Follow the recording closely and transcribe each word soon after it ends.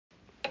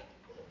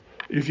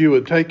If you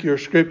would take your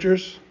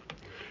scriptures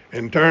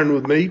and turn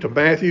with me to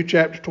Matthew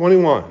chapter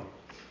 21.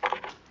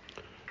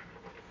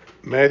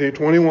 Matthew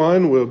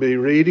 21, we'll be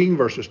reading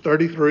verses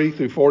 33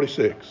 through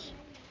 46.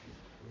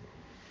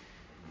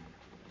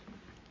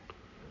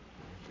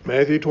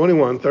 Matthew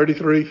 21,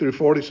 33 through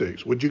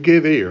 46. Would you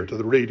give ear to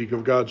the reading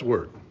of God's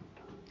word?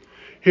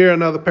 Hear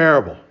another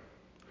parable.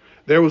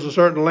 There was a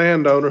certain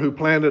landowner who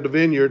planted a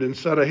vineyard and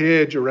set a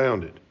hedge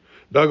around it,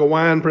 dug a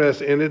winepress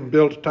in it, and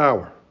built a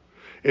tower.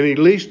 And he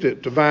leased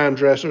it to vine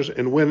dressers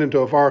and went into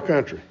a far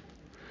country.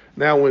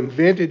 Now when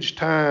vintage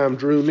time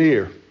drew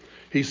near,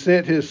 he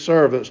sent his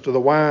servants to the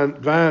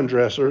vine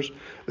dressers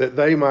that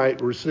they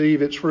might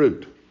receive its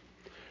fruit.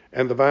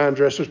 And the vine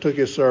dressers took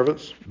his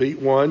servants,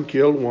 beat one,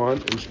 killed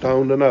one, and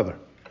stoned another.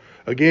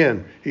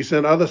 Again, he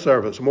sent other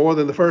servants, more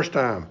than the first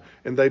time,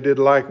 and they did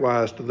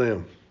likewise to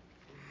them.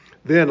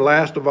 Then,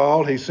 last of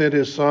all, he sent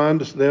his son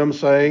to them,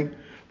 saying,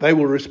 "They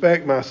will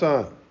respect my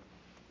son."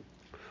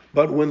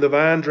 But when the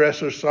vine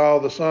dressers saw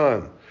the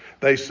son,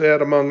 they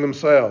said among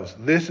themselves,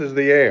 "This is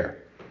the heir.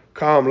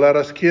 Come, let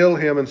us kill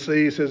him and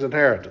seize his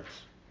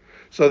inheritance."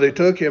 So they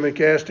took him and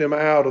cast him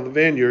out of the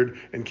vineyard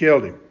and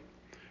killed him.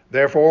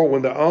 Therefore,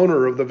 when the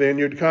owner of the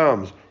vineyard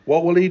comes,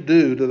 what will he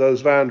do to those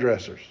vine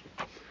dressers?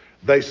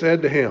 They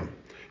said to him,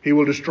 "He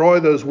will destroy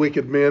those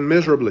wicked men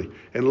miserably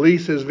and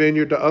lease his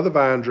vineyard to other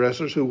vine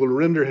dressers who will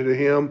render to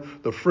him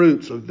the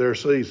fruits of their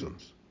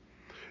seasons."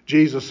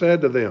 Jesus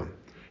said to them,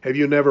 "Have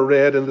you never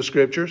read in the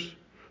scriptures,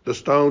 the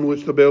stone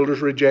which the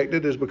builders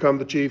rejected has become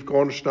the chief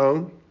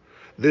cornerstone?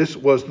 This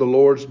was the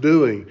Lord's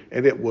doing,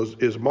 and it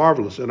is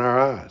marvelous in our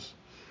eyes.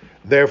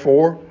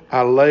 Therefore,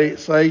 I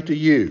say to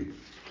you,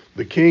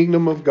 the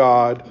kingdom of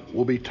God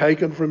will be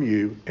taken from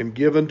you and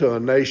given to a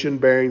nation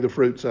bearing the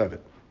fruits of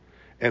it.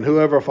 And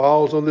whoever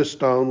falls on this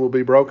stone will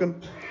be broken,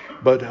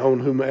 but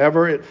on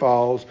whomever it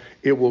falls,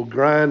 it will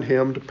grind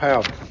him to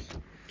powder."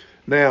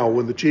 Now,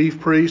 when the chief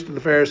priests and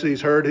the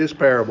Pharisees heard his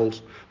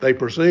parables, they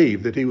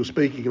perceived that he was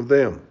speaking of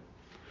them.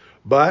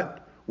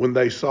 But when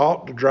they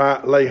sought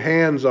to lay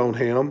hands on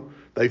him,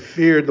 they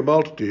feared the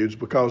multitudes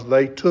because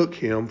they took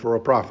him for a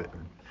prophet.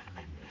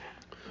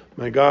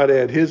 May God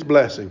add his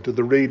blessing to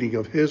the reading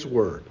of his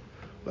word.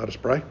 Let us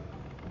pray.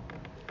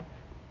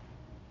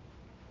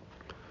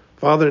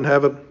 Father in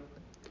heaven,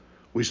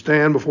 we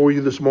stand before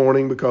you this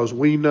morning because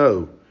we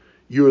know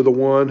you are the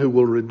one who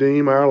will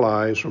redeem our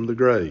lives from the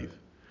grave,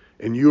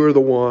 and you are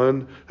the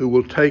one who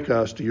will take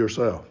us to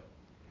yourself.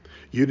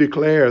 You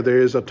declare there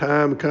is a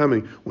time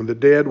coming when the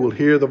dead will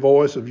hear the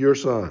voice of your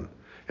Son,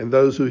 and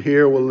those who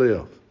hear will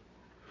live.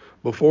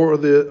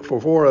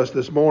 Before us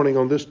this morning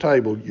on this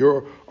table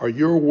are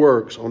your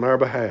works on our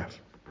behalf.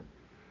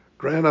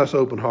 Grant us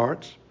open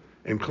hearts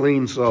and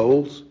clean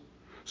souls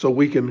so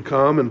we can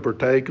come and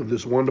partake of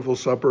this wonderful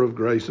supper of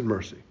grace and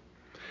mercy.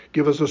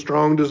 Give us a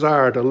strong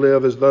desire to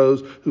live as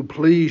those who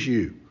please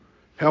you.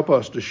 Help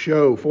us to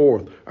show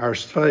forth our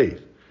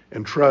faith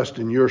and trust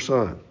in your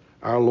Son,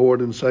 our Lord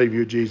and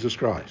Savior, Jesus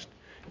Christ.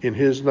 In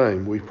his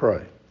name we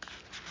pray.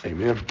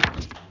 Amen.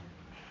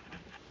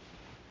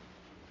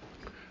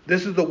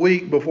 This is the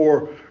week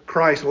before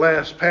Christ's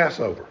last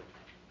Passover,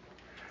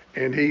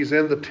 and he's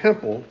in the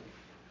temple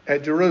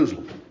at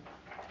Jerusalem.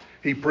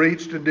 He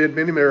preached and did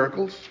many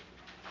miracles,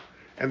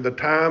 and the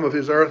time of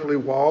his earthly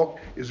walk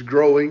is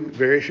growing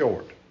very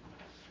short.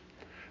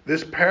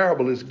 This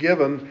parable is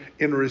given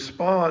in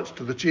response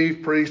to the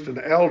chief priests and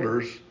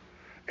elders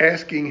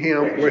asking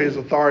him where his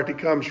authority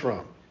comes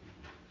from.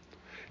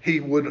 He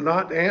would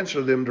not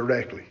answer them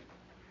directly.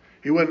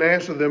 He wouldn't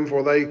answer them,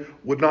 for they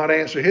would not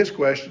answer his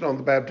question on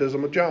the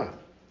baptism of John.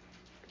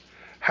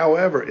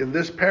 However, in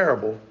this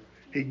parable,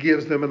 he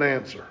gives them an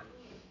answer.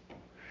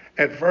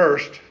 At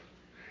first,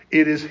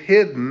 it is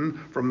hidden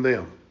from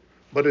them.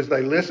 But as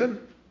they listen,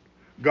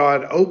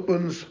 God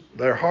opens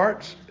their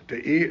hearts,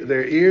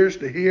 their ears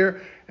to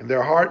hear, and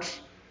their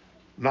hearts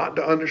not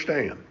to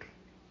understand.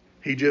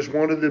 He just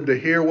wanted them to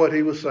hear what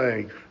he was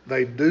saying.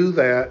 They do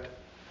that,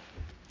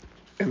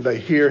 and they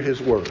hear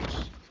his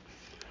words.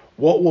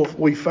 What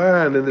we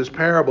find in this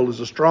parable is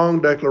a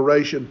strong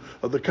declaration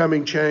of the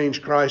coming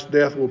change Christ's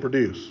death will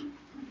produce.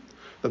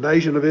 The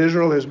nation of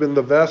Israel has been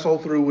the vessel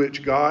through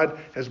which God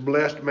has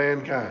blessed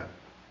mankind.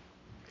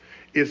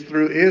 It's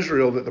through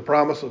Israel that the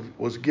promise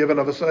was given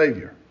of a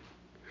Savior.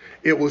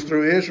 It was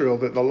through Israel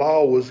that the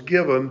law was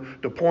given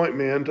to point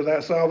men to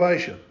that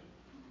salvation.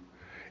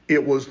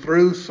 It was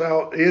through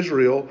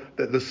Israel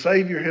that the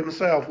Savior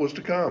himself was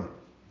to come.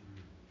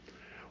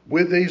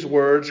 With these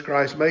words,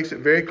 Christ makes it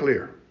very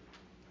clear.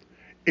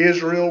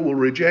 Israel will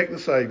reject the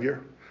Savior,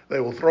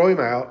 they will throw him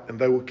out, and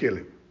they will kill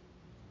him.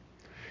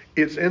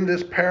 It's in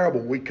this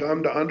parable we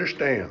come to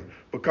understand,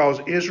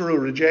 because Israel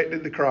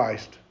rejected the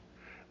Christ,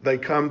 they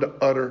come to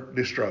utter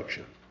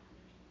destruction.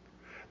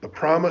 The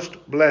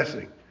promised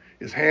blessing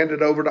is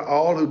handed over to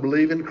all who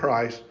believe in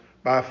Christ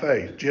by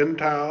faith,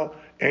 Gentile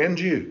and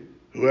Jew,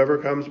 whoever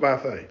comes by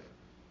faith.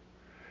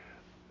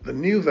 The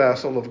new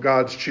vessel of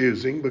God's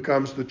choosing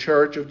becomes the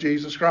church of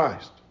Jesus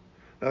Christ.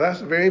 Now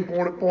that's a very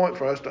important point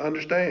for us to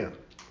understand.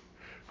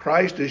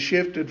 Christ is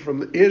shifted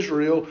from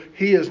Israel.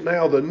 He is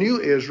now the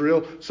new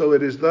Israel, so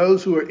it is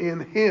those who are in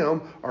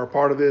him are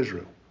part of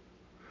Israel.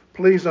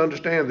 Please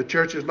understand, the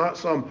church is not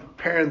some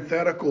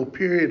parenthetical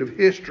period of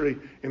history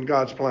in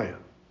God's plan.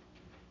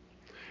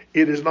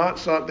 It is not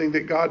something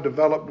that God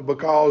developed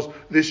because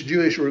this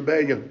Jewish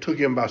rebellion took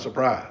him by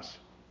surprise.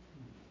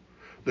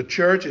 The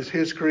church is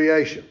his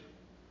creation,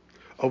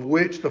 of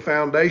which the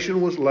foundation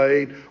was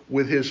laid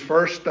with his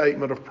first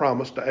statement of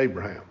promise to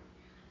Abraham.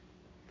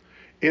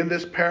 In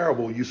this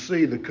parable, you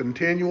see the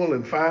continual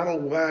and final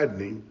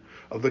widening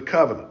of the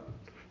covenant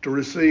to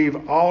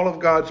receive all of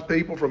God's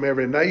people from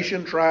every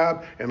nation,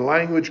 tribe, and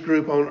language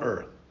group on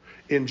earth.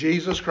 In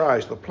Jesus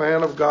Christ, the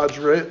plan of God's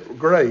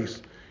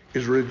grace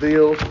is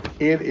revealed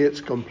in its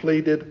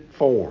completed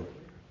form.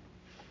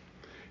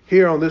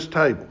 Here on this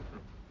table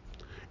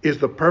is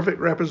the perfect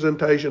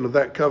representation of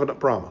that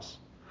covenant promise,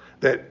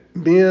 that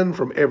men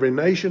from every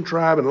nation,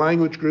 tribe, and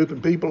language group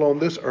and people on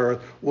this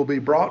earth will be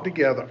brought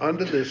together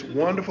under this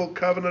wonderful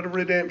covenant of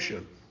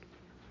redemption,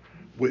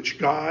 which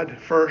God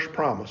first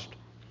promised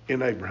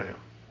in Abraham.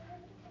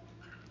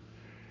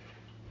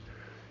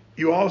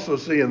 You also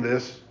see in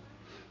this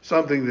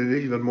something that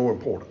is even more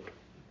important.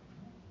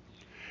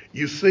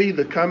 You see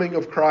the coming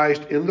of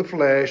Christ in the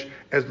flesh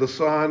as the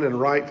Son and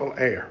rightful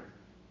heir.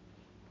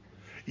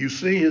 You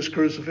see his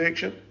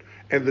crucifixion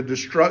and the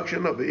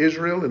destruction of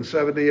Israel in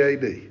 70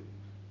 AD.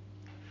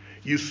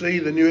 You see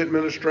the new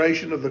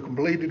administration of the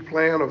completed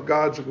plan of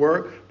God's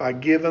work as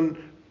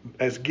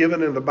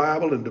given in the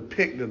Bible and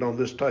depicted on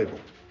this table.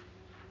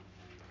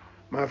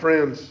 My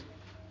friends,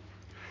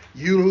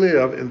 you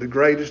live in the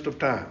greatest of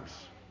times.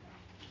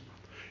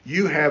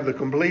 You have the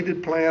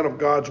completed plan of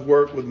God's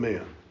work with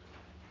men.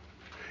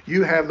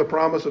 You have the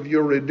promise of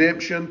your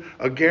redemption,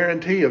 a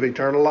guarantee of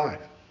eternal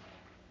life.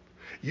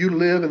 You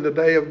live in the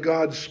day of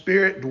God's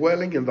Spirit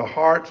dwelling in the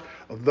hearts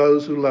of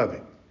those who love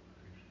him.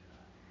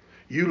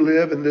 You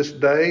live in this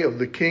day of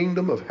the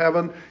kingdom of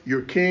heaven.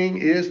 Your King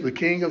is the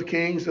King of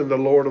kings and the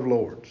Lord of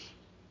lords.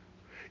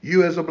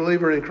 You, as a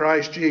believer in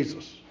Christ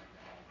Jesus,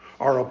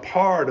 are a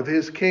part of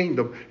his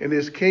kingdom, and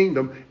his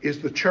kingdom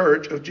is the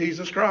church of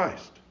Jesus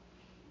Christ.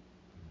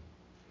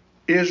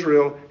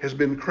 Israel has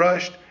been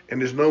crushed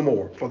and is no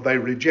more, for they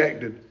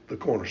rejected the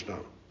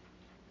cornerstone.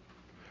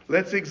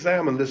 Let's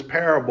examine this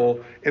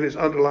parable and its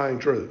underlying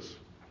truths.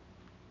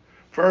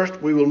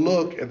 First, we will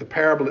look at the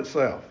parable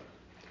itself.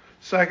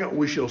 Second,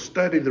 we shall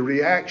study the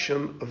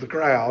reaction of the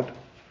crowd.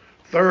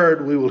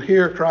 Third, we will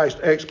hear Christ's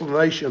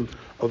explanation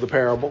of the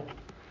parable.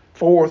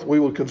 Fourth, we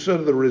will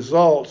consider the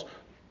results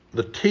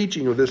the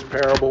teaching of this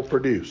parable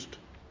produced.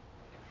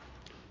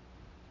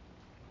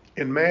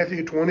 In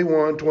Matthew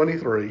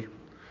 21:23,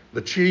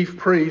 the chief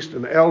priest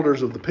and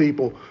elders of the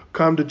people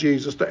come to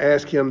Jesus to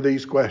ask him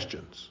these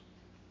questions.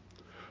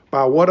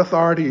 By what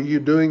authority are you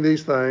doing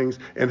these things,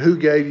 and who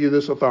gave you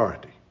this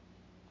authority?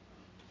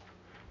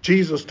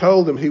 Jesus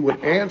told them he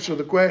would answer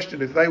the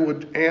question if they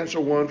would answer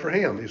one for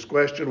him. His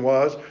question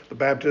was the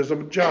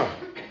baptism of John.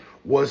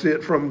 Was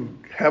it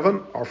from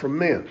heaven or from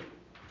men?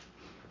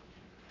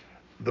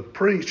 The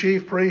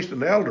chief priest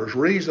and elders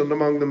reasoned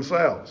among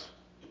themselves.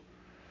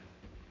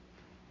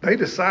 They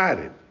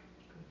decided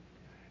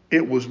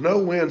it was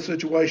no-win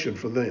situation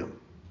for them.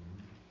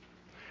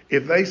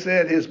 If they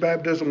said his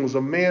baptism was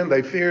of men,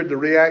 they feared the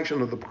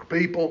reaction of the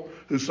people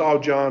who saw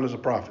John as a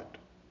prophet.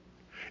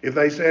 If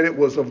they said it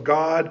was of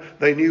God,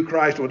 they knew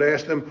Christ would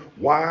ask them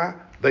why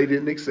they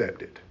didn't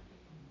accept it.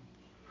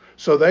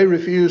 So they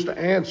refused to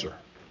answer,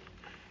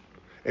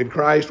 and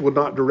Christ would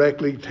not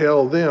directly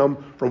tell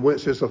them from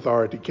whence his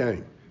authority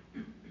came.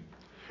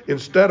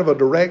 Instead of a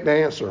direct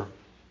answer,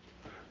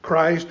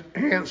 Christ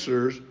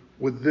answers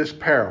with this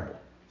parable.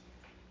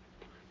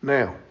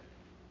 Now,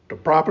 to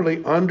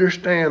properly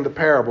understand the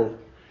parable,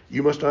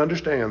 you must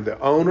understand the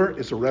owner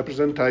is a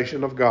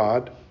representation of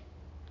God.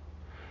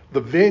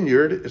 The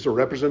vineyard is a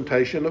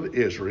representation of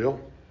Israel.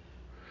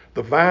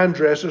 The vine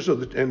dressers are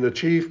the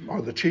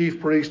chief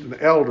priests and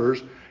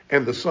elders,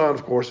 and the Son,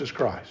 of course, is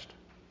Christ.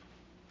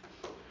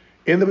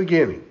 In the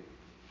beginning,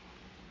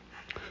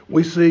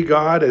 we see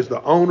God as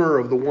the owner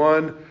of the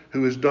one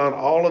who has done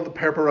all of the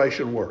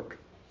preparation work.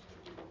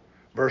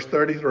 Verse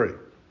 33,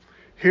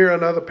 hear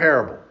another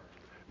parable.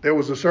 There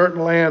was a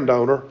certain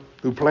landowner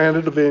who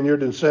planted a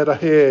vineyard and set a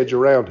hedge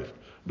around it,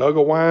 dug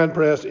a wine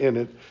press in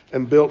it,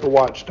 and built a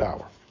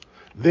watchtower.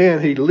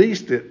 Then he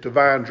leased it to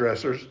vine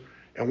dressers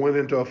and went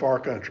into a far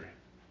country.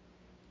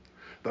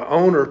 The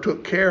owner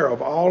took care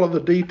of all of the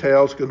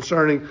details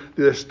concerning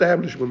the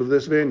establishment of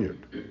this vineyard.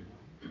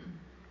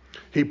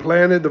 He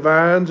planted the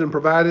vines and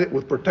provided it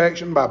with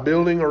protection by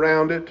building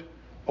around it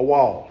a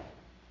wall.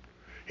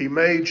 He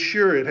made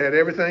sure it had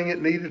everything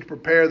it needed to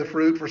prepare the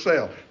fruit for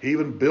sale. He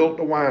even built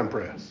a wine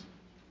press.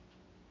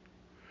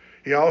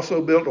 He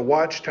also built a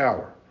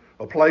watchtower,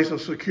 a place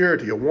of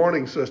security, a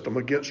warning system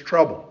against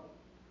trouble.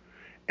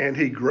 And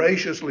he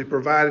graciously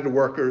provided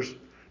workers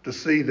to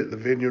see that the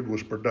vineyard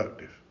was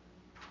productive.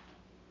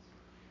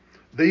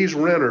 These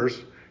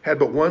renters had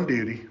but one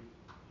duty,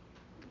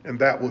 and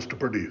that was to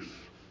produce.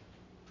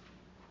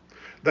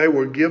 They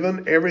were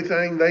given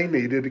everything they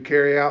needed to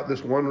carry out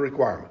this one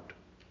requirement.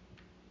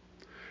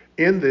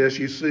 In this,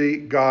 you see,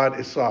 God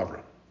is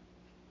sovereign.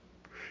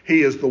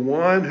 He is the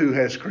one who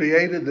has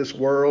created this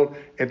world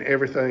and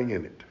everything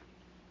in it.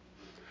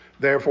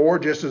 Therefore,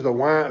 just as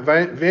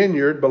the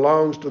vineyard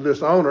belongs to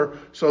this owner,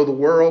 so the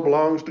world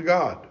belongs to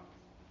God.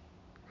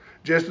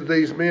 Just as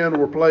these men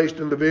were placed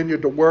in the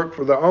vineyard to work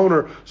for the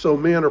owner, so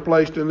men are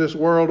placed in this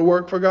world to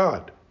work for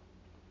God.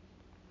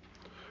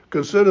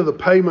 Consider the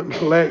payment and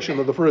collection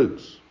of the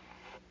fruits.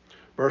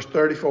 Verse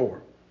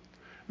 34.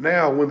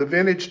 Now, when the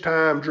vintage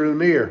time drew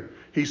near,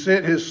 he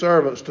sent his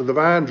servants to the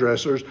vine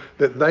dressers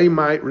that they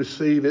might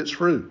receive its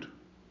fruit.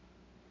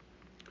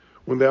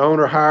 When the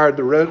owner hired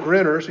the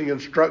renters, he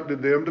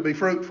instructed them to be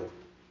fruitful.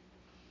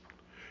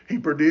 He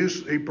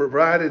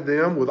provided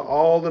them with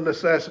all the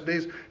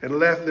necessities and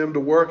left them to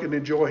work and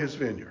enjoy his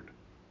vineyard.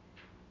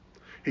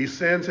 He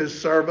sends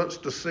his servants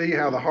to see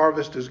how the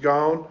harvest is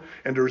gone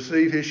and to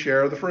receive his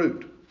share of the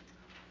fruit.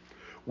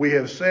 We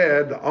have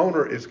said the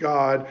owner is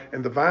God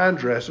and the vine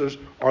dressers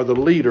are the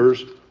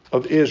leaders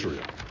of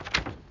Israel.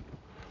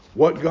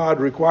 What God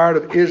required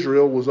of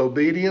Israel was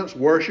obedience,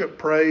 worship,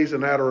 praise,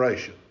 and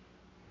adoration.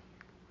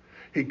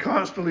 He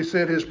constantly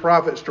sent his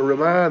prophets to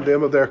remind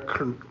them of their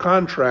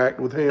contract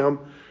with him,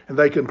 and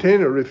they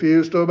continually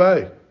refused to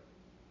obey.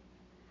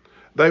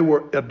 They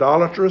were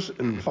idolatrous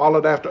and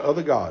followed after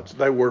other gods.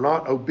 They were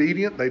not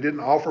obedient. They didn't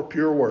offer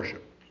pure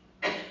worship.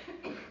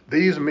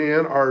 These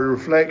men are a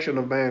reflection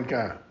of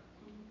mankind.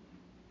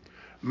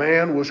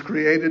 Man was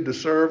created to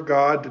serve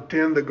God, to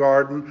tend the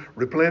garden,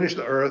 replenish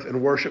the earth,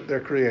 and worship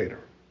their Creator.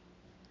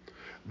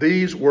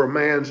 These were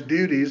man's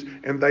duties,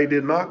 and they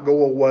did not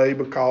go away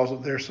because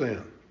of their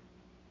sin.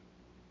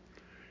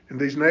 In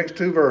these next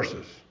two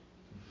verses,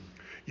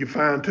 you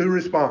find two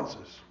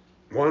responses,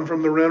 one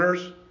from the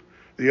renters,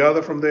 the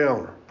other from the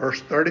owner.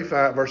 Verses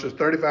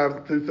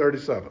 35 through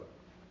 37.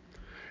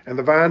 And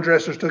the vine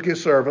dressers took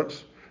his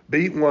servants,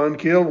 beat one,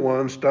 killed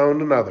one,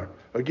 stoned another.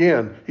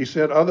 Again, he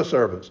sent other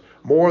servants,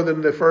 more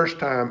than the first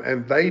time,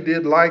 and they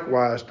did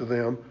likewise to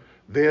them.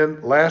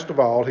 Then, last of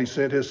all, he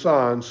sent his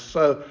sons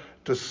to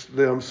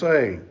them,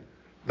 saying,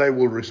 they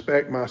will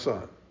respect my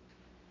son.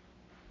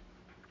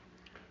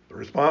 The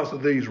response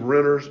of these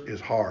renters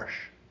is harsh.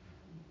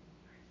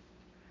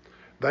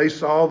 They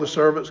saw the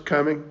servants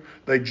coming.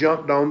 They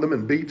jumped on them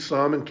and beat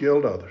some and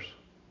killed others.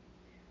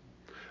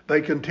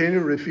 They continued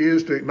to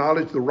refuse to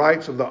acknowledge the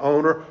rights of the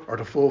owner or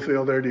to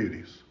fulfill their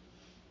duties.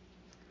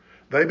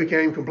 They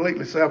became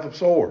completely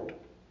self-absorbed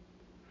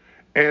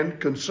and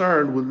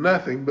concerned with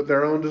nothing but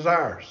their own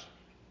desires.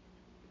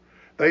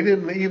 They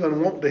didn't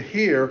even want to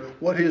hear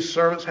what his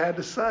servants had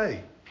to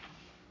say.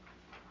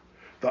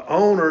 The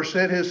owner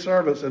sent his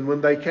servants, and when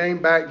they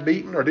came back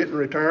beaten or didn't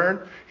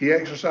return, he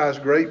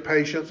exercised great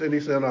patience and he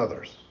sent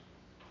others.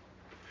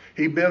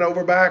 He bent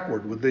over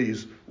backward with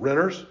these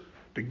renters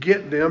to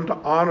get them to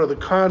honor the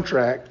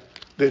contract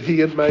that he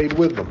had made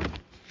with them.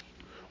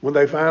 When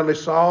he finally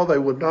saw they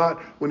would not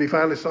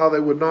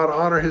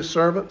honor his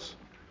servants,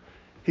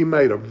 he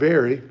made a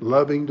very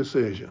loving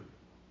decision.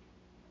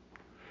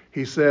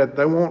 He said,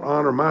 they won't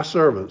honor my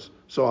servants,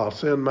 so I'll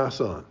send my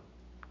son.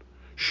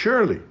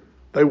 Surely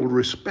they will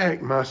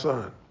respect my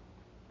son.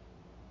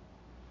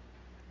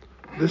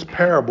 This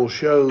parable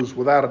shows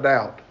without a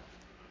doubt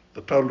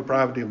the total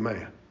depravity of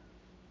man.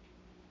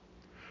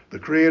 The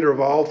Creator of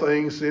all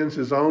things sends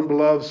his own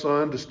beloved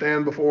Son to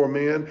stand before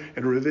men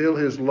and reveal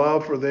his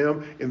love for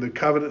them in the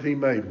covenant he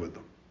made with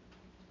them.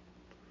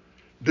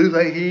 Do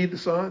they heed the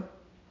Son?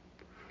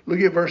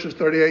 Look at verses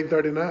 38 and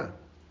 39.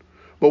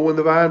 But when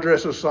the vine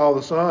dressers saw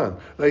the Son,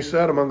 they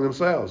said among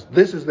themselves,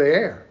 this is the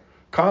heir.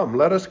 Come,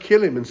 let us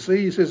kill him and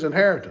seize his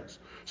inheritance.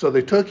 So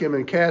they took him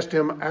and cast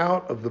him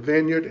out of the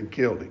vineyard and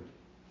killed him.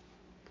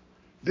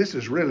 This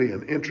is really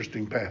an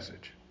interesting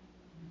passage.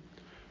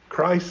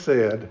 Christ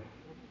said,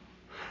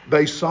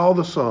 they saw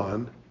the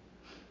Son,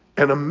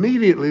 and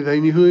immediately they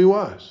knew who he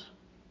was.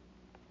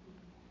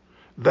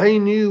 They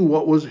knew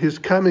what was his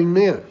coming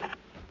meant.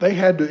 They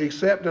had to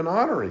accept and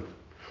honor him.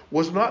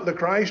 Was not the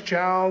Christ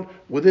child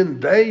within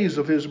days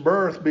of his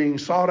birth being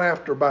sought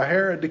after by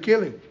Herod to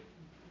kill him?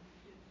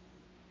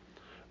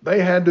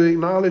 They had to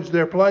acknowledge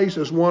their place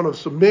as one of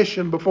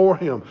submission before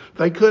him.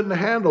 They couldn't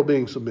handle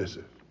being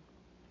submissive.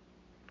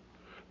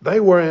 They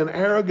were an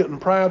arrogant and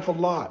prideful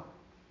lot.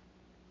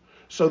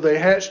 So they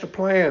hatched a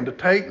plan to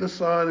take the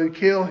Son and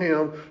kill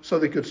him so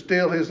they could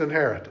steal his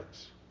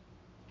inheritance.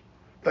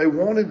 They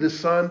wanted the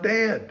Son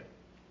dead.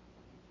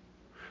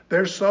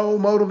 Their sole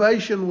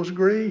motivation was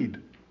greed.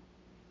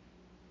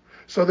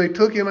 So they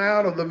took him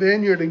out of the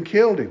vineyard and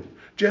killed him,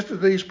 just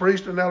as these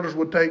priests and elders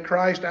would take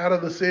Christ out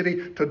of the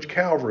city to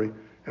Calvary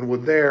and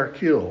would there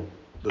kill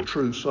the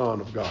true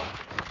Son of God.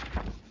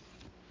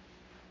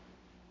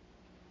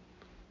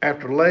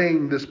 After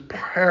laying this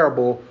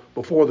parable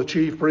before the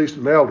chief priests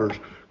and elders,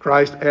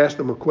 Christ asked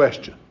them a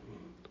question.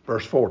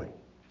 Verse 40.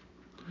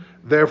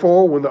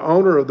 Therefore, when the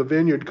owner of the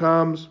vineyard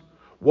comes,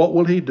 what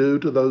will he do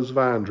to those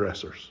vine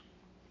dressers?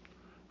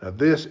 Now,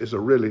 this is a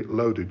really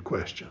loaded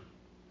question.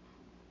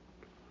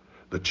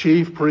 The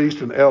chief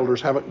priests and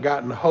elders haven't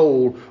gotten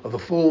hold of the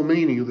full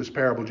meaning of this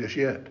parable just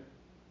yet.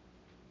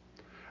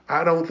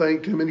 I don't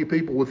think too many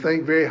people would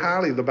think very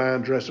highly of the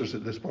vine dressers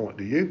at this point,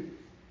 do you?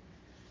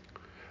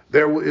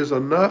 There is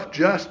enough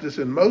justice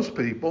in most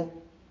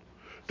people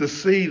to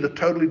see the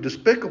totally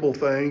despicable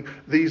thing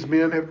these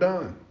men have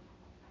done.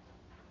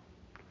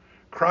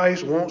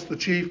 Christ wants the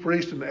chief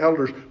priests and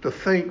elders to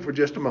think for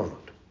just a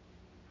moment.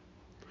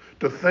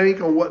 To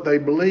think on what they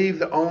believe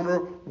the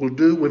owner will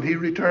do when he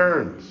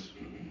returns.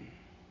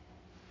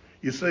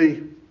 You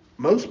see,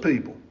 most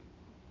people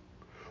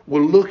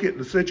will look at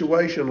the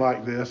situation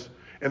like this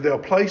and they'll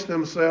place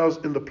themselves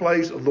in the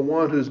place of the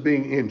one who's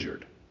being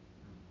injured.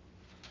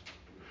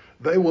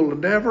 They will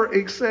never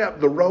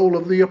accept the role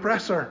of the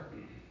oppressor.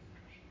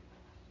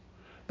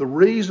 The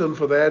reason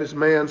for that is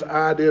man's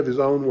idea of his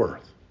own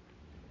worth.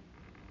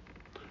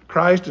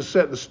 Christ has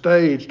set the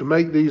stage to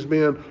make these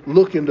men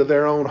look into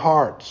their own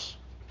hearts.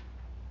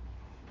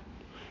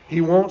 He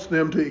wants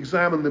them to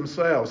examine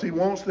themselves. He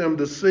wants them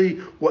to see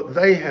what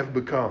they have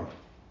become.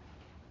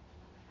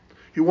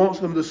 He wants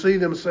them to see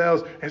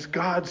themselves as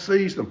God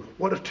sees them.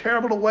 What a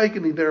terrible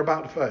awakening they're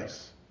about to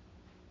face.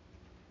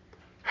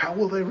 How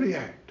will they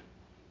react?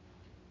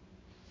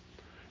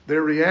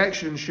 Their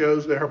reaction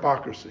shows their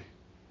hypocrisy.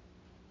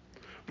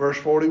 Verse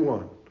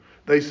 41.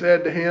 They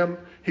said to him,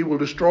 he will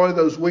destroy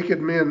those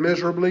wicked men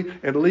miserably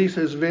and lease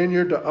his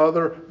vineyard to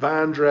other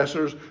vine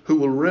dressers who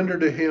will render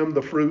to him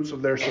the fruits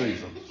of their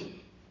seasons.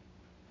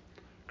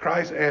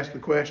 Christ asked the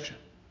question,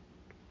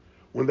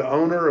 when the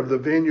owner of the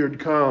vineyard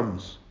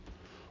comes,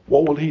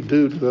 what will he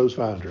do to those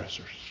vine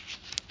dressers?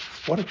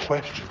 What a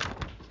question.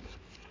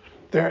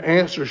 Their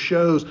answer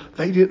shows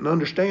they didn't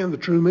understand the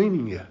true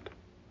meaning yet.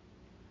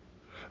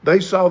 They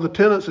saw the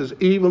tenants as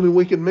evil and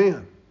wicked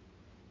men.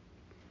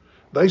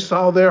 They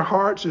saw their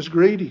hearts as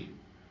greedy.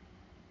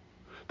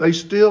 They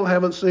still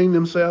haven't seen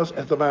themselves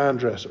as the vine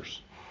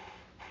dressers.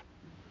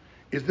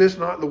 Is this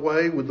not the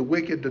way with the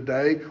wicked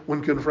today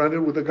when confronted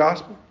with the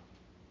gospel?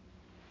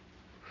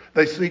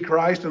 They see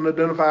Christ and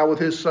identify with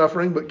his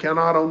suffering, but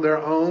cannot on their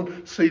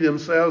own see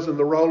themselves in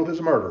the role of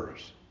his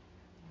murderers.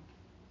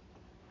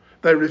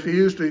 They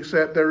refuse to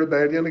accept their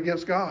rebellion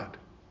against God.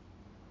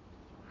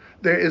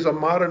 There is a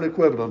modern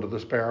equivalent of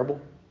this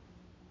parable.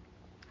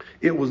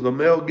 It was the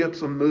Mel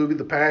Gibson movie,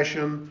 The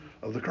Passion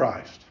of the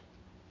Christ.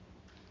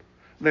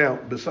 Now,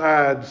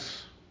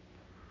 besides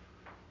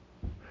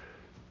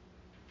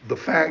the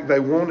fact they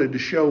wanted to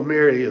show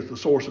Mary as the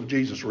source of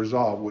Jesus'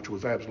 resolve, which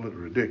was absolutely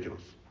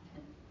ridiculous,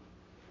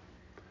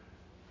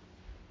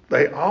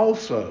 they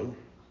also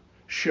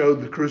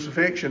showed the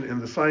crucifixion in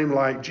the same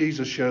light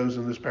Jesus shows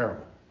in this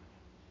parable.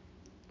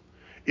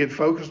 It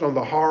focused on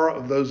the horror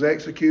of those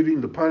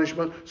executing the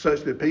punishment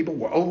such that people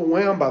were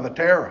overwhelmed by the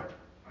terror.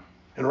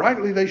 And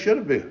rightly they should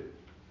have been.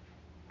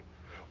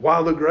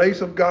 While the grace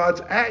of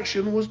God's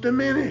action was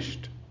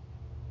diminished.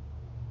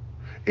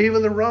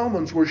 Even the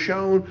Romans were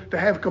shown to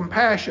have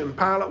compassion.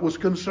 Pilate was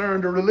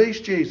concerned to release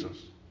Jesus.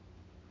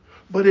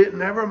 But it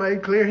never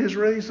made clear his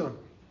reason.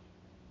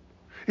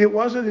 It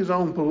wasn't his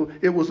own,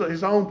 it was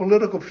his own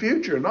political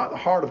future, not the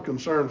heart of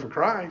concern for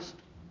Christ.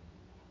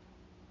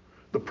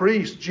 The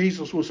priests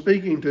Jesus was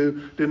speaking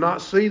to did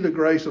not see the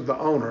grace of the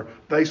owner.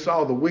 They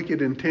saw the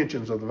wicked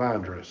intentions of the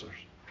vine dressers.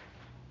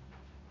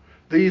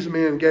 These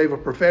men gave a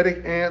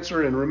prophetic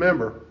answer, and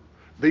remember,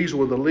 these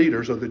were the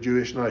leaders of the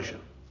Jewish nation.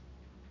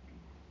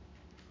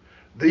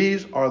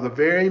 These are the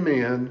very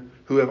men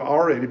who have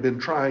already been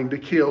trying to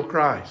kill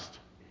Christ.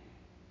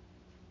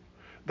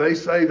 They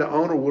say the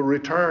owner will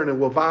return and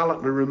will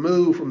violently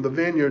remove from the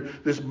vineyard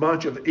this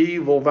bunch of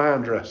evil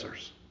vine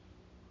dressers.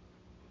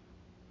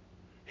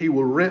 He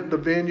will rent the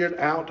vineyard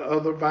out to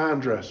other vine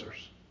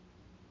dressers.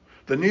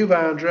 The new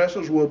vine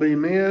dressers will be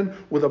men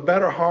with a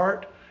better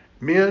heart,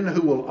 men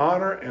who will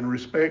honor and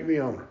respect the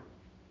owner,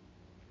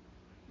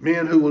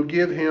 men who will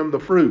give him the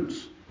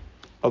fruits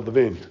of the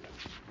vineyard.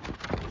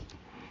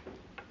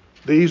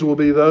 These will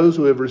be those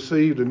who have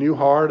received a new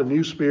heart, a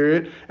new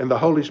spirit, and the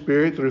Holy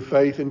Spirit through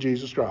faith in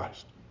Jesus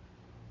Christ.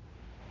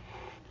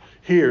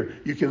 Here,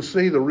 you can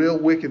see the real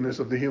wickedness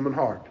of the human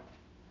heart.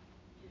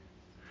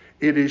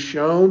 It is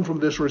shown from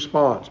this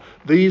response.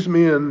 These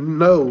men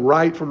know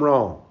right from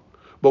wrong.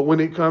 But when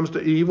it comes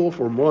to evil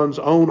from one's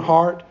own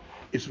heart,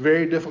 it's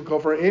very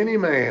difficult for any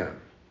man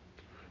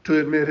to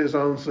admit his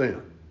own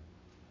sin.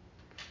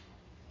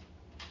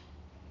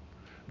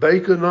 They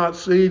could not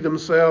see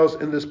themselves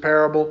in this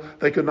parable.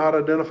 They could not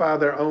identify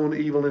their own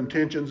evil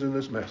intentions in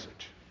this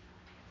message.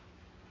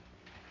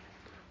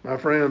 My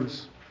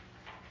friends,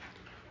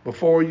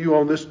 before you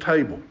on this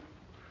table,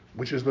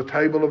 which is the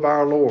table of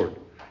our Lord,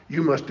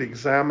 you must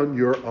examine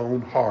your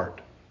own heart.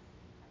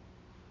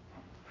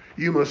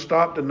 You must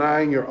stop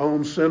denying your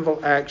own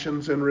sinful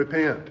actions and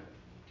repent.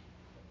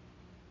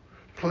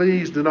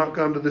 Please do not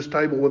come to this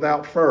table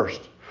without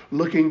first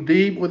looking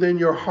deep within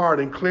your heart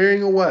and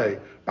clearing away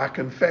by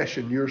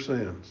confession your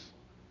sins,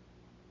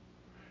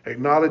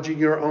 acknowledging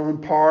your own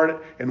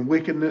part and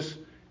wickedness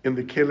in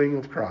the killing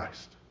of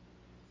Christ.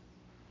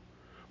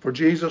 For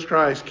Jesus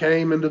Christ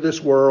came into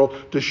this world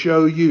to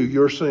show you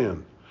your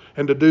sin,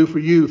 and to do for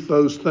you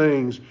those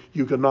things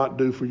you could not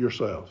do for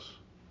yourselves.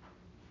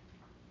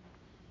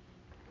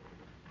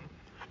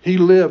 He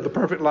lived the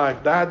perfect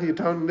life, died the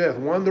atoning death,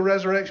 won the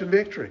resurrection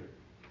victory.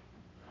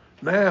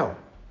 Now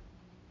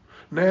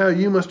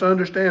you must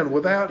understand,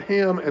 without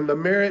him and the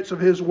merits of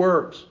his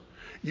works,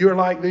 you're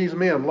like these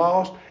men,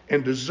 lost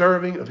and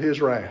deserving of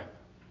his wrath.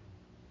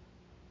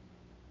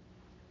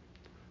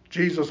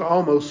 Jesus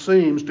almost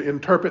seems to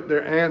interpret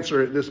their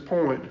answer at this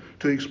point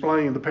to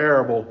explain the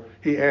parable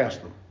he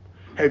asked them.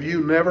 Have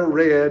you never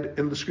read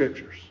in the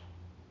Scriptures?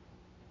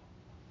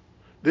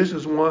 This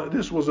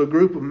was a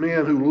group of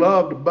men who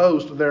loved to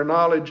boast of their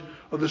knowledge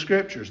of the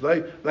Scriptures.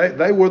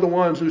 They were the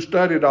ones who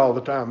studied all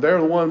the time. They're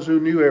the ones who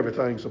knew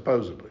everything,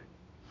 supposedly.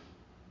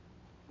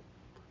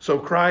 So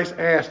Christ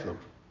asked them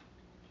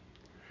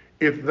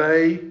if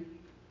they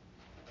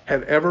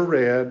had ever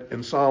read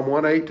in Psalm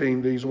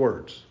 118 these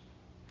words.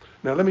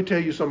 Now let me tell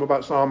you something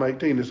about Psalm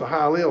 18. It's a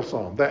Hallel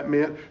psalm. That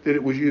meant that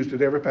it was used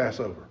at every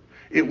Passover.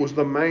 It was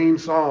the main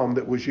psalm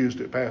that was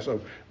used at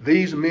Passover.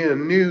 These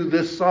men knew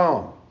this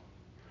psalm.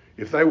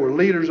 If they were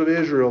leaders of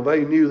Israel,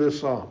 they knew this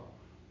psalm.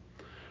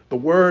 The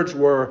words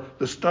were,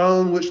 the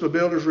stone which the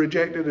builders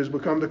rejected has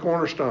become the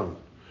cornerstone.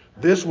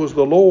 This was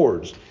the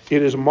Lord's.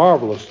 It is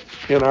marvelous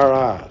in our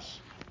eyes.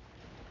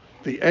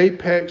 The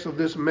apex of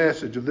this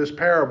message, of this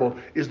parable,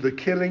 is the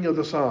killing of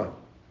the son.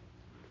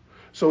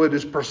 So it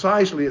is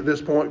precisely at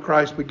this point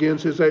Christ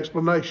begins his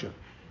explanation.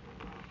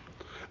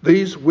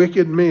 These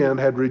wicked men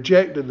had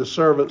rejected the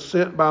servant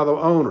sent by the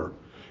owner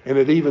and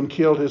had even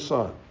killed his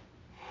son.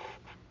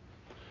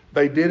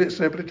 They did it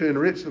simply to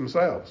enrich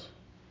themselves.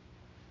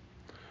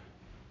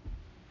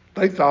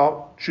 They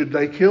thought, should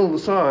they kill the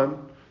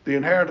son, the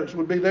inheritance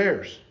would be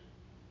theirs.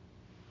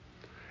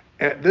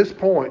 At this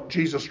point,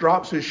 Jesus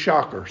drops his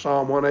shocker,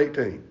 Psalm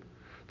 118.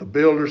 The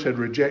builders had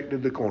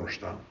rejected the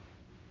cornerstone.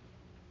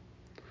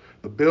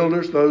 The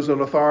builders, those in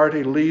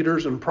authority,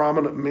 leaders and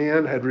prominent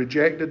men, had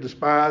rejected,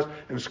 despised,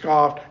 and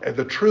scoffed at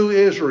the true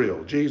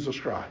Israel, Jesus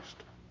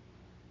Christ.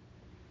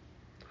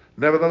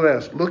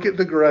 Nevertheless, look at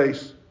the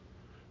grace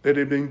that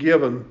had been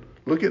given.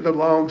 Look at the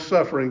long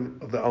suffering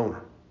of the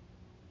owner.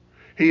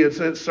 He had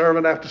sent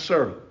servant after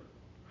servant.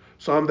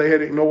 Some they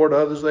had ignored,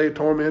 others they had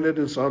tormented,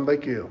 and some they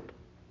killed.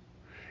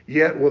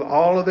 Yet with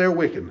all of their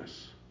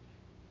wickedness,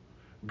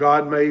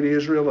 God made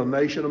Israel a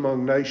nation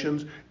among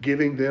nations,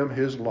 giving them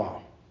his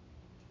law.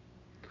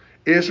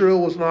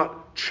 Israel was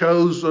not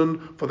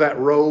chosen for that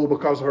role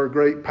because of her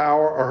great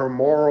power or her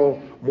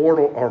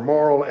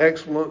moral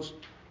excellence,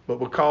 but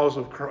because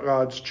of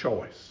God's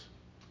choice.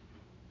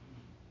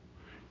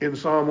 In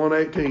Psalm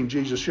 118,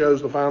 Jesus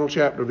shows the final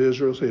chapter of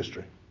Israel's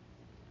history.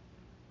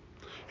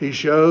 He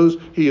shows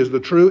he is the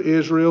true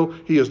Israel.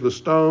 He is the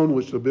stone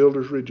which the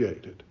builders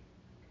rejected.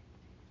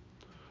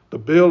 The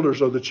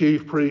builders are the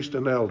chief priests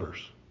and elders.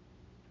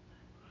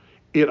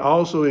 It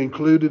also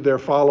included their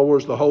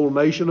followers, the whole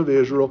nation of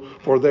Israel,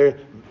 for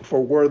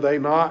were they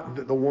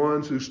not the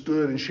ones who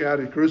stood and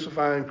shouted,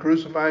 crucify him,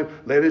 crucify him,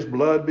 let his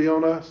blood be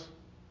on us?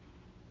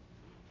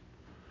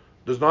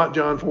 Does not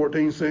John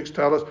 14:6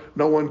 tell us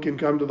no one can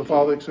come to the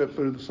Father except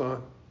through the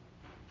Son?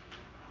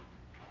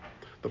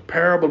 The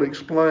parable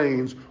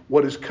explains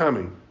what is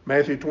coming.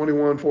 Matthew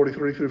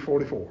 21:43 through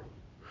 44.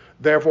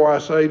 Therefore I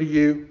say to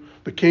you,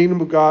 the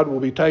kingdom of God will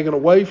be taken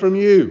away from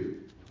you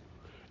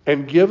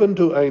and given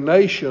to a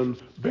nation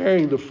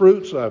bearing the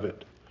fruits of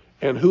it.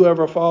 And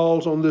whoever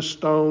falls on this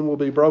stone will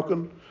be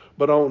broken,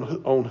 but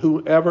on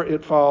whoever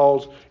it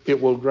falls,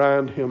 it will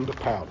grind him to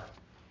powder.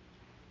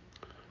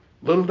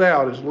 Little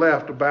doubt is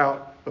left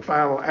about the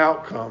final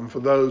outcome for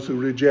those who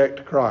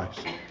reject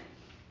Christ.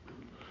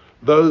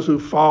 Those who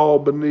fall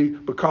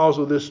because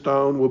of this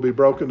stone will be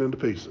broken into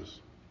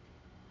pieces.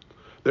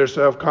 Their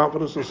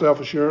self-confidence and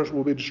self-assurance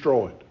will be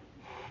destroyed.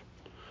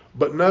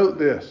 But note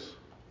this,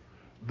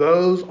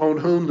 those on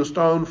whom the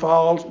stone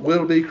falls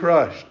will be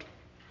crushed.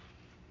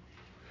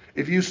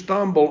 If you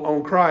stumble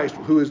on Christ,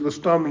 who is the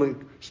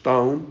stumbling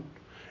stone,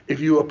 if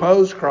you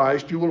oppose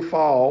Christ, you will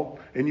fall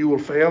and you will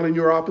fail in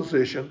your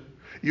opposition.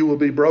 You will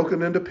be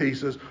broken into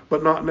pieces,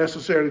 but not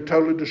necessarily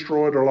totally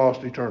destroyed or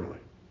lost eternally.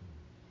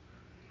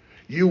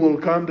 You will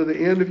come to the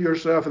end of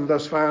yourself and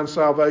thus find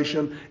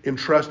salvation in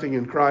trusting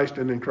in Christ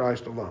and in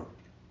Christ alone.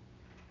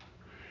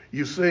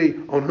 You see,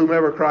 on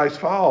whomever Christ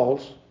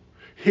falls,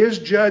 his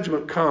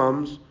judgment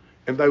comes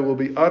and they will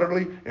be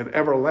utterly and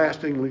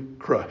everlastingly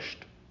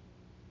crushed.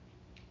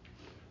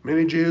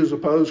 Many Jews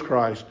opposed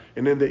Christ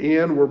and in the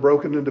end were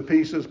broken into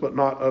pieces but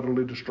not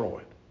utterly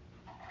destroyed.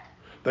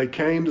 They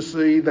came to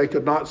see they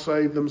could not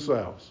save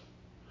themselves.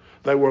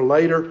 They were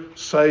later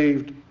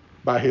saved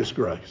by his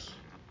grace.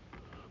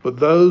 But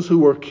those who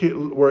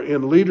were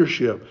in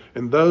leadership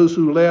and those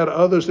who led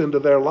others into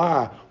their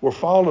lie were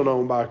fallen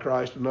on by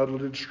Christ and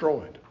utterly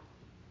destroyed.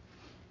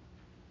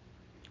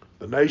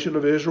 The nation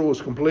of Israel was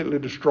completely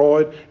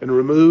destroyed and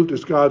removed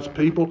as God's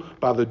people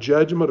by the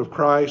judgment of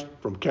Christ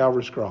from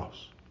Calvary's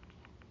cross.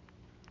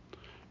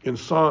 In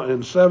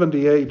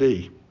 70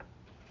 AD,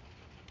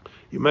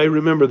 you may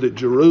remember that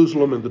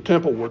Jerusalem and the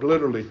temple were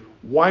literally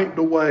wiped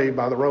away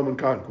by the Roman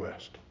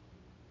conquest.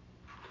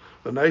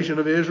 The nation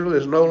of Israel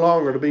is no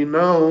longer to be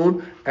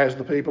known as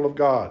the people of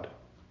God.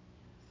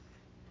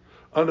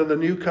 Under the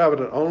new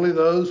covenant, only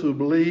those who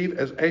believe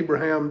as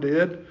Abraham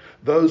did,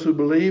 those who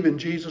believe in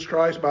Jesus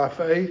Christ by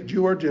faith,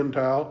 Jew or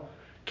Gentile,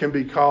 can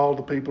be called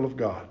the people of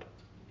God.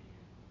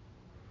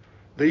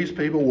 These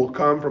people will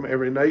come from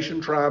every nation,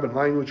 tribe, and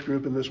language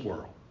group in this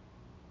world.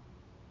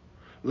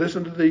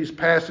 Listen to these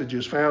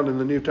passages found in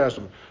the New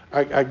Testament.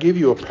 I give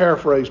you a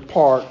paraphrased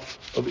part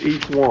of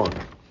each one.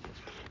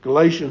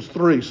 Galatians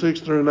 3,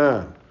 6 through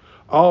 9.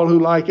 All who,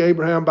 like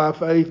Abraham by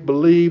faith,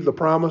 believe the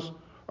promise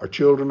are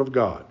children of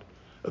God.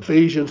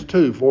 Ephesians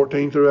 2,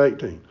 14 through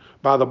 18.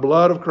 By the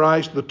blood of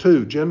Christ, the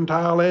two,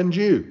 Gentile and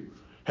Jew,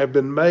 have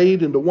been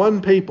made into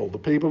one people, the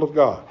people of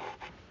God.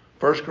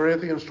 1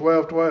 Corinthians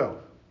 12, 12.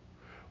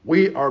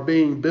 We are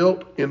being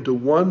built into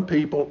one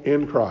people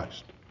in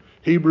Christ.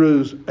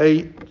 Hebrews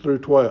 8 through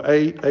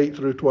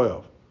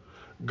 12.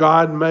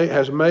 God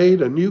has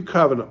made a new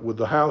covenant with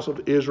the house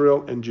of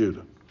Israel and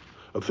Judah.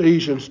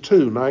 Ephesians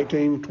 2,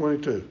 19,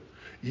 22.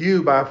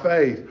 You, by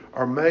faith,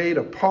 are made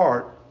a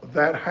part of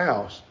that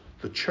house,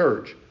 the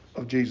church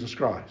of Jesus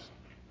Christ.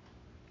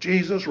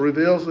 Jesus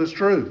reveals this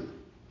truth.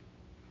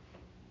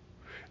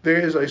 There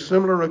is a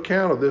similar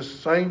account of this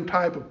same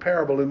type of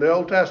parable in the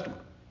Old Testament.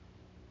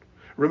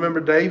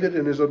 Remember David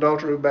and his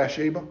adultery with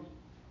Bathsheba?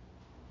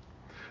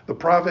 The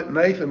prophet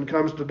Nathan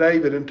comes to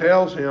David and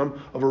tells him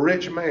of a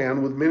rich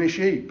man with many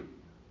sheep.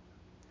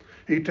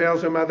 He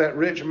tells him how that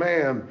rich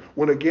man,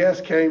 when a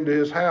guest came to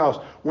his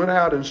house, went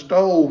out and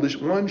stole this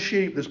one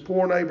sheep this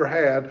poor neighbor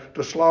had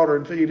to slaughter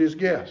and feed his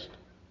guest.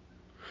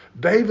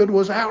 David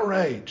was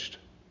outraged.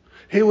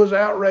 He was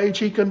outraged.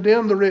 He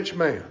condemned the rich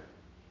man.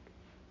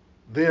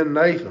 Then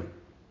Nathan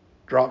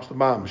drops the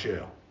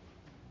bombshell.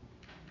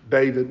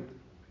 David,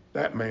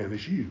 that man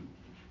is you.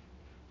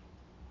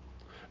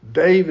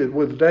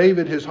 With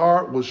David, his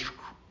heart was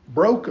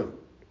broken.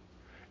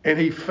 And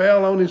he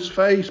fell on his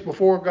face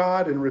before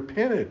God and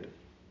repented.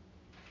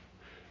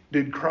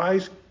 Did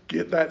Christ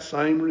get that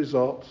same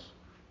results?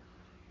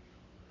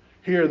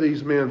 Here are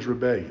these men's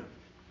rebellion.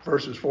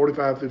 Verses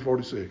 45 through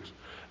 46.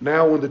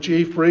 Now when the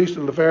chief priests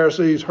and the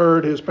Pharisees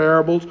heard his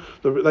parables,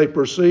 they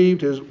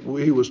perceived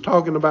he was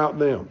talking about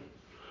them.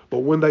 But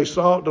when they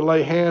sought to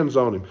lay hands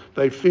on him,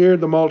 they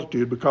feared the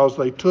multitude because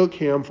they took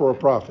him for a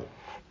prophet.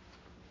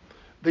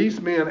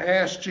 These men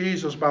asked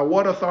Jesus, by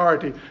what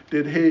authority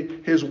did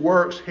his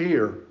works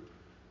here?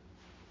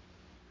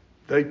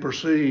 These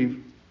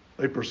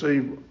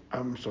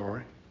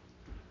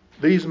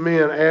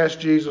men asked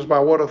Jesus by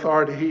what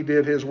authority he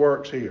did his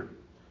works here.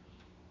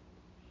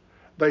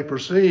 They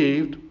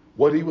perceived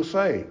what he was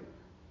saying.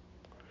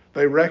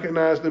 They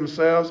recognized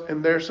themselves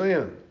and their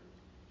sin.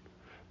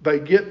 They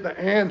get the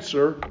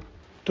answer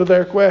to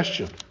their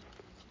question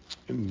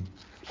in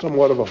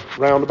somewhat of a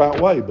roundabout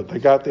way, but they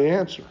got the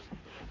answer.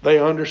 They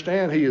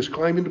understand he is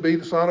claiming to be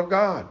the Son of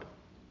God,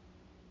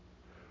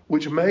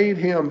 which made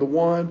him the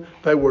one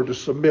they were to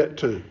submit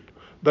to.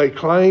 They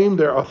claimed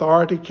their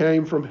authority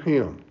came from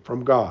him,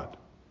 from God.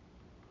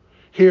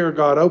 Here,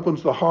 God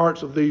opens the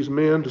hearts of these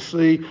men to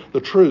see the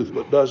truth,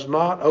 but does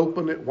not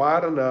open it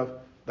wide enough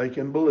they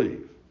can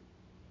believe.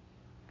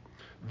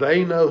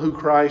 They know who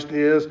Christ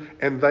is,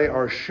 and they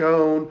are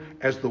shown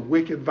as the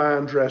wicked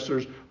vine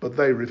dressers, but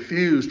they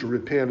refuse to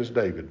repent as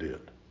David did.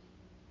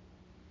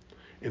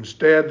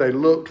 Instead, they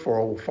looked for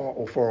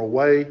a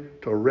way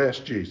to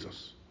arrest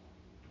Jesus.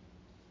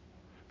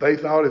 They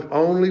thought, if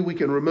only we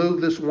can remove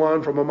this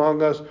one from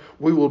among us,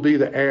 we will be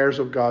the heirs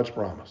of God's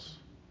promise.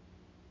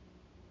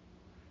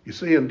 You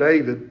see in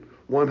David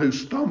one who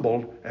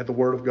stumbled at the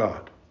word of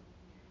God.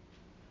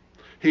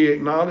 He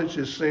acknowledged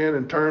his sin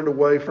and turned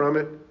away from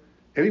it,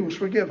 and he was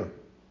forgiven.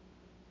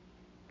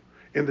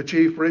 In the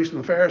chief priests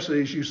and the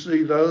Pharisees, you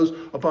see those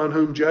upon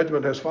whom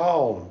judgment has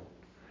fallen,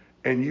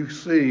 and you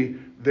see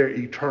their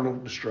eternal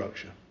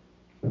destruction.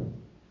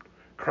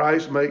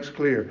 Christ makes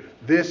clear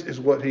this is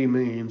what he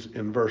means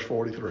in verse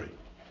 43.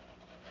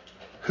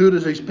 Who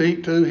does he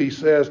speak to? He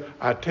says,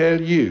 I tell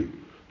you,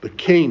 the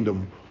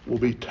kingdom will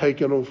be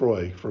taken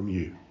away from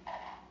you.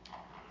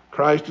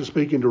 Christ is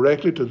speaking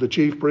directly to the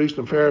chief priests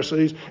and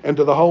Pharisees and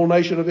to the whole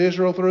nation of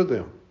Israel through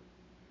them.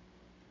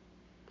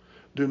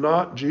 Do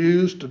not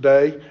Jews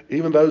today,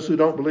 even those who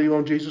don't believe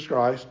on Jesus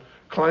Christ,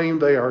 claim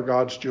they are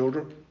God's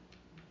children?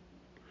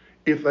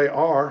 If they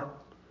are,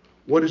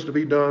 what is to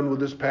be done with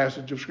this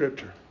passage of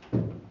Scripture?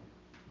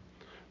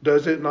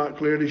 Does it not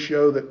clearly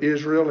show that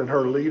Israel and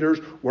her leaders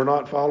were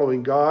not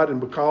following God, and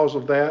because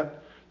of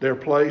that, their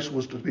place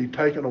was to be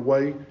taken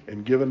away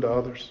and given to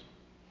others?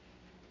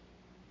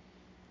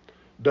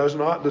 Does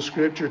not the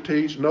Scripture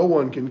teach no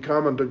one can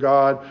come unto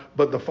God,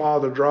 but the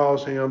Father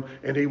draws him,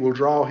 and he will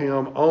draw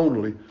him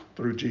only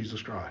through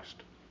Jesus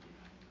Christ?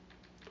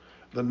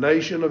 The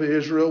nation of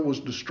Israel was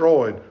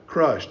destroyed,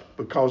 crushed,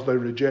 because they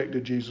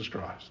rejected Jesus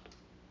Christ.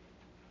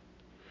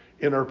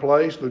 In her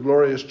place, the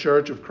glorious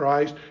church of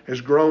Christ has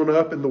grown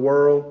up in the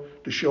world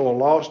to show a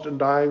lost and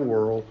dying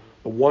world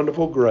the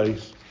wonderful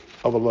grace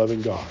of a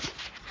loving God.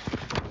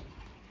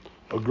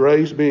 A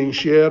grace being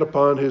shed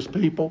upon his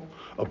people,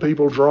 a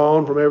people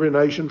drawn from every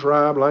nation,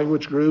 tribe,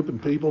 language, group,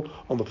 and people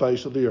on the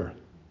face of the earth.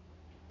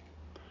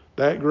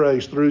 That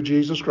grace through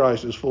Jesus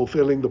Christ is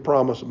fulfilling the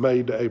promise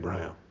made to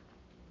Abraham.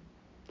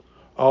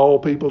 All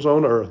peoples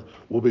on earth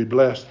will be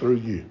blessed through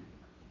you.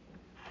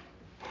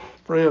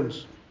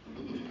 Friends,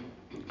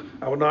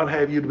 I would not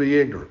have you to be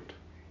ignorant.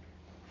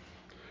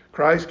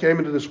 Christ came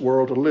into this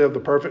world to live the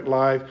perfect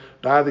life,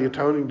 die the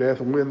atoning death,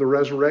 and win the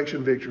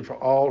resurrection victory for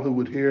all who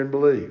would hear and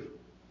believe.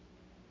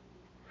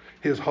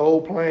 His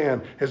whole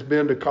plan has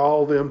been to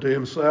call them to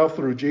himself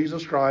through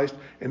Jesus Christ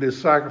and his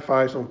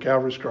sacrifice on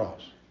Calvary's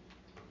cross.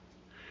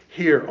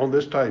 Here on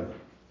this table,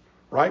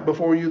 right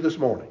before you this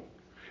morning,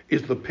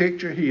 is the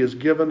picture he has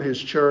given his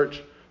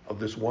church of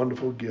this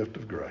wonderful gift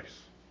of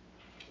grace.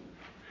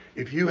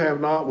 If you have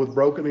not with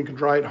broken and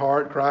contrite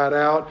heart cried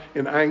out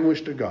in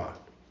anguish to God,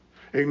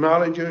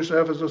 acknowledge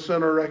yourself as a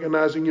sinner,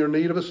 recognizing your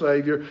need of a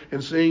Savior,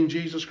 and seeing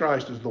Jesus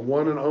Christ as the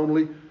one and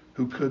only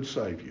who could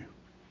save you,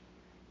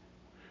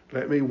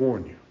 let me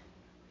warn you.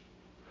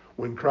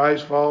 When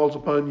Christ falls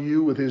upon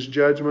you with his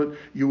judgment,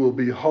 you will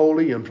be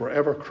wholly and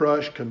forever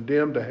crushed,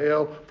 condemned to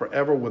hell,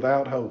 forever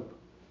without hope.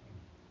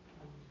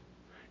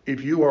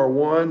 If you are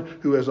one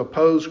who has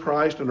opposed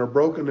Christ and are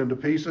broken into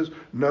pieces,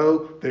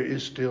 know there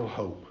is still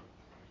hope.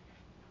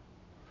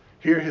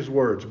 Hear his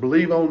words,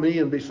 believe on me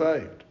and be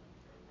saved.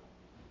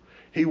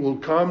 He will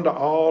come to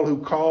all who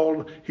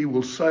call, he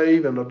will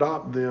save and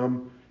adopt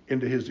them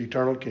into his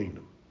eternal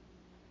kingdom.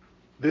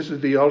 This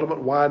is the ultimate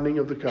widening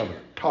of the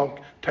covenant,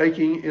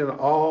 taking in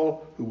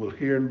all who will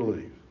hear and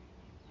believe.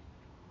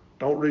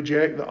 Don't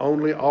reject the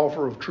only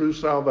offer of true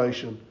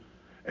salvation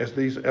as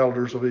these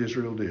elders of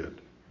Israel did,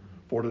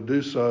 for to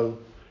do so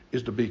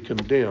is to be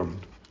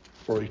condemned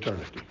for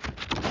eternity.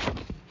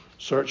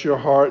 Search your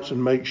hearts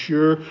and make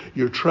sure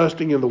you're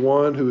trusting in the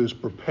one who is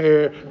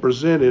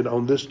presented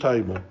on this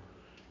table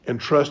and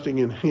trusting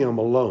in him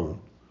alone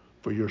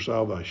for your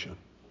salvation.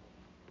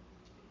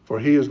 For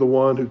he is the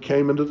one who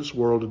came into this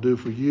world to do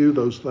for you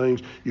those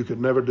things you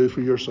could never do for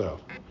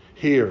yourself.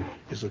 Here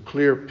is a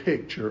clear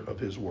picture of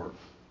his work,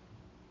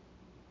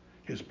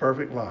 his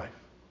perfect life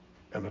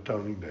and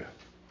atoning death.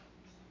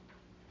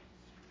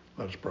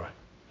 Let us pray.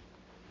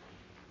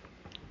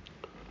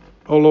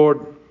 O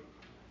Lord,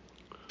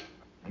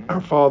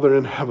 our Father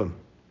in heaven,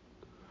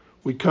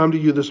 we come to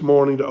you this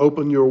morning to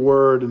open your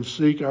word and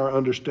seek our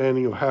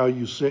understanding of how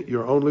you sent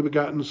your only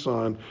begotten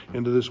Son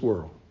into this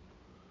world.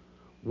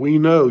 We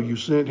know you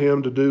sent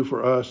him to do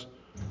for us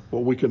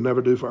what we could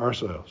never do for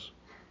ourselves.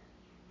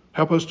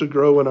 Help us to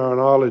grow in our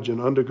knowledge and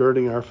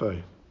undergirding our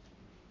faith.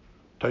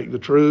 Take the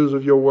truths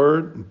of your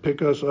word and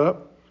pick us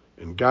up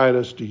and guide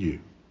us to you.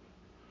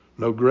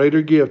 No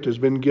greater gift has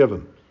been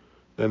given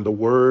than the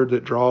word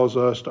that draws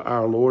us to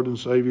our Lord and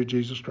Savior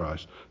Jesus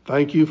Christ.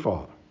 Thank you,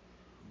 Father,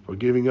 for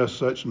giving us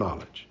such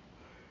knowledge.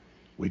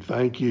 We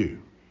thank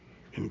you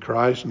in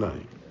Christ's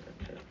name.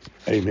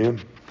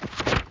 Amen.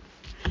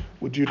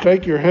 Would you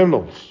take your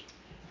hymnals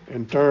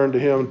and turn to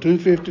hymn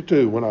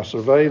 252, When I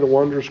Survey the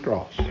Wondrous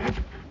Cross?